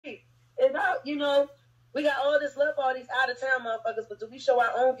you know, we got all this love for all these out-of-town motherfuckers, but do we show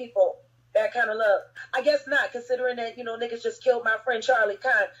our own people that kind of love? I guess not, considering that, you know, niggas just killed my friend Charlie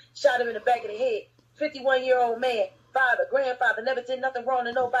Khan, shot him in the back of the head. 51-year-old man, father, grandfather, never did nothing wrong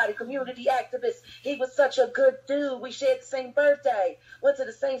to nobody, community activist. He was such a good dude. We shared the same birthday. Went to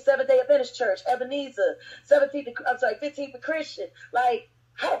the same Seventh-day Adventist church, Ebenezer, 15th Christian. Like,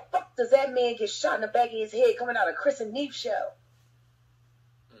 how the fuck does that man get shot in the back of his head coming out of Chris and Neef show?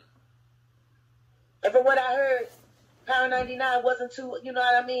 And from what I heard, Power 99 wasn't too, you know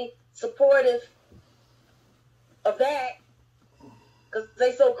what I mean, supportive of that. Because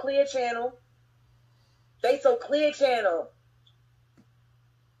they so Clear Channel. They so Clear Channel.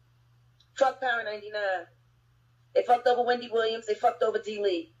 Fuck Power 99. They fucked over Wendy Williams. They fucked over D.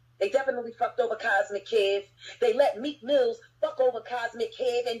 Lee. They definitely fucked over Cosmic Kev. They let Meek Mills fuck over Cosmic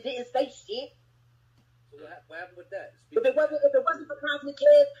Kev and didn't say shit. So what happened with that? If it wasn't for Cosmic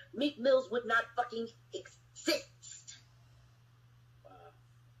Kev, Meek Mills would not fucking exist. Wow.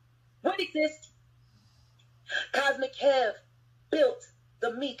 Would exist. Cosmic Kev built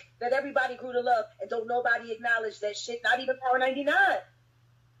the Meek that everybody grew to love, and don't nobody acknowledge that shit, not even Power 99.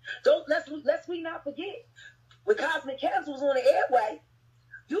 Let's we not forget, when Cosmic Kev was on the airway,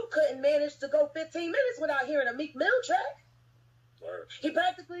 you couldn't manage to go 15 minutes without hearing a Meek Mill track. Word. He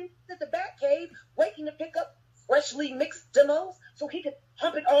practically at the back cave waiting to pick up freshly mixed demos so he could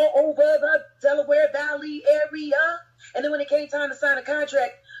hump it all over the Delaware Valley area. And then when it came time to sign a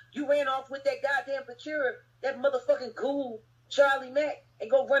contract, you ran off with that goddamn procurer, that motherfucking ghoul, Charlie Mack, and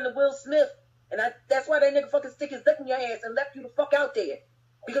go run to Will Smith. And that's why that nigga fucking stick his dick in your ass and left you the fuck out there.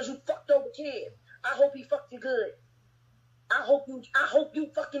 Because you fucked over Kid. I hope he fucked you good. I hope you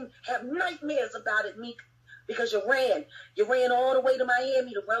fucking have nightmares about it, Meek. Because you ran. You ran all the way to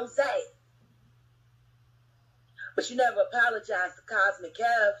Miami to Rose. But you never apologized to Cosmic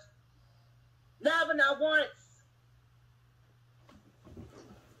Kev. Never, not once.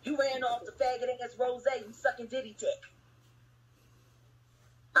 You ran off the faggot ass Rose who's sucking Diddy dick.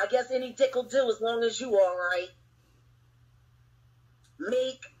 I guess any dick will do as long as you alright.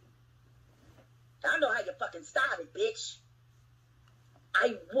 Meek. I know how you fucking started, bitch.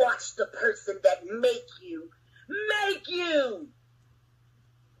 I watched the person that make you.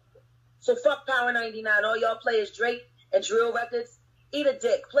 So fuck Power 99. All y'all play is Drake and drill records. Eat a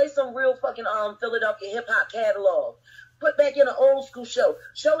dick. Play some real fucking Philadelphia hip hop catalog. Put back in an old school show.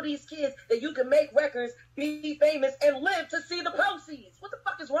 Show these kids that you can make records, be famous, and live to see the proceeds. What the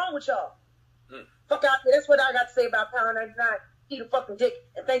fuck is wrong with y'all? Fuck out there. That's what I got to say about Power 99. Eat a fucking dick.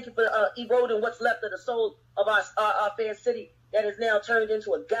 And thank you for eroding what's left of the soul of our fair city that is now turned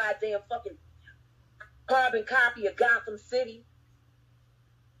into a goddamn fucking carbon copy of Gotham City.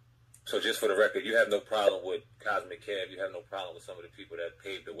 So just for the record, you have no problem with Cosmic Kev. You have no problem with some of the people that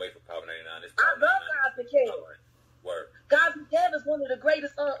paved the way for Power 99. I love Cosmic Kev. All right. Word. Cosmic Kev is one of the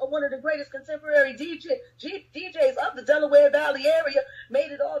greatest contemporary DJs of the Delaware Valley area.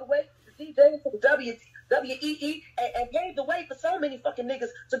 Made it all the way to DJing for the WEE and paved the way for so many fucking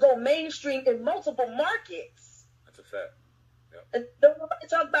niggas to go mainstream in multiple markets. That's a fact. Yep. And don't nobody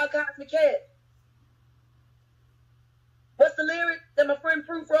talk about Cosmic Kev. What's the lyric that my friend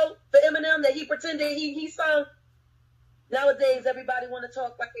Proof wrote for Eminem that he pretended he sung? Nowadays, everybody want to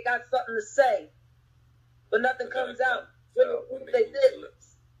talk like they got something to say, but nothing comes out. When they did,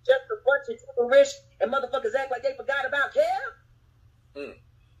 just a bunch of gibberish, and motherfuckers act like they forgot about Kev.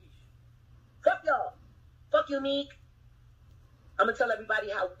 Fuck y'all. Fuck you, Meek. I'm gonna tell everybody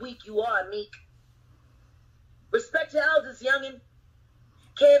how weak you are, Meek. Respect your elders, youngin'.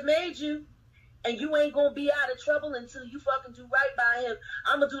 Kev made you. And you ain't gonna be out of trouble until you fucking do right by him.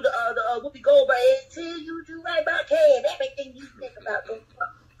 I'm gonna do the Whoopi Goldberg until you do right by Kev. Everything you think about him,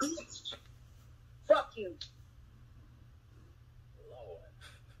 bitch. Fuck you. Lord,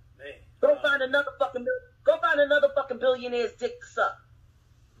 man. Go find another fucking billionaire's dick to suck.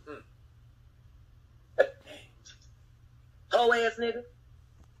 Hoe ass nigga.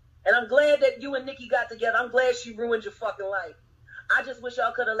 And I'm glad that you and Nikki got together. I'm glad she ruined your fucking life. I just wish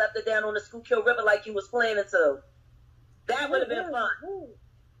y'all could have left it down on the Schuylkill River like you was planning to. That would have been fun.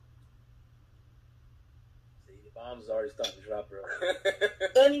 See, the bombs already starting to drop, bro.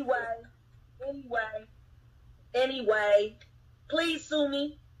 Anyway, please sue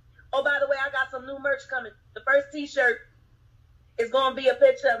me. Oh, by the way, I got some new merch coming. The first t-shirt is going to be a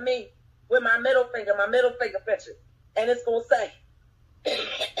picture of me with my middle finger picture. And it's going to say,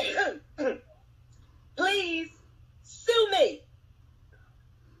 please sue me.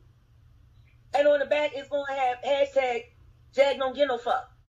 And on the back, it's going to have hashtag Jag don't get no fuck.